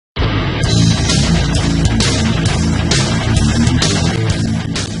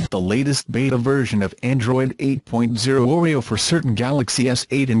the latest beta version of Android 8.0 Oreo for certain Galaxy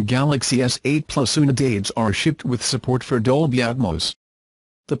S8 and Galaxy S8 Plusunidades are shipped with support for Dolby Atmos.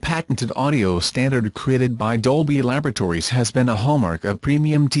 The patented audio standard created by Dolby Laboratories has been a hallmark of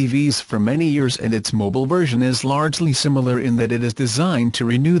premium TVs for many years, and its mobile version is largely similar in that it is designed to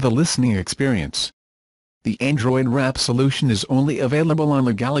renew the listening experience. The Android wrap solution is only available on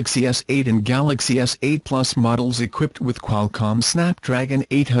the Galaxy S8 and Galaxy S8 Plus models equipped with Qualcomm Snapdragon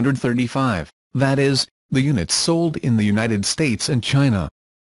 835, that is, the units sold in the United States and China.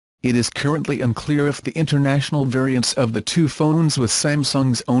 It is currently unclear if the international variants of the two phones with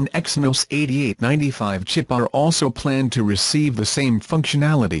Samsung's own Exynos 8895 chip are also planned to receive the same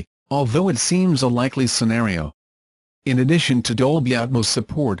functionality, although it seems a likely scenario. In addition to Dolby Atmos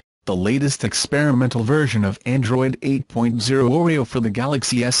support, the latest experimental version of Android 8.0 Oreo for the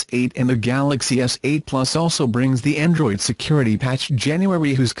Galaxy S8 and the Galaxy S8 Plus also brings the Android security patch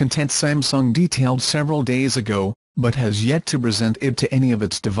January, whose content Samsung detailed several days ago, but has yet to present it to any of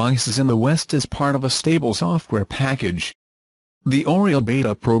its devices in the West as part of a stable software package. The Oreo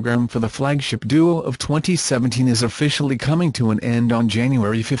beta program for the flagship duo of 2017 is officially coming to an end on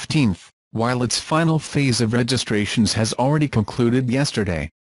January 15, while its final phase of registrations has already concluded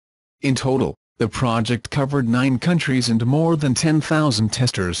yesterday. In total, the project covered 9 countries and more than 10,000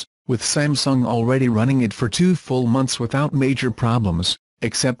 testers, with Samsung already running it for 2 full months without major problems,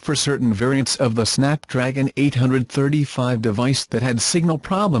 except for certain variants of the Snapdragon 835 device that had signal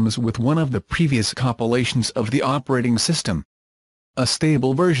problems with one of the previous compilations of the operating system. A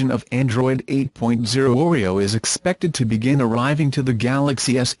stable version of Android 8.0 Oreo is expected to begin arriving to the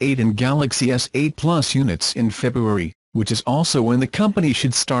Galaxy S8 and Galaxy S8 Plus units in February, which is also when the company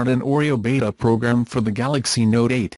should start an Oreo beta program for the Galaxy Note 8.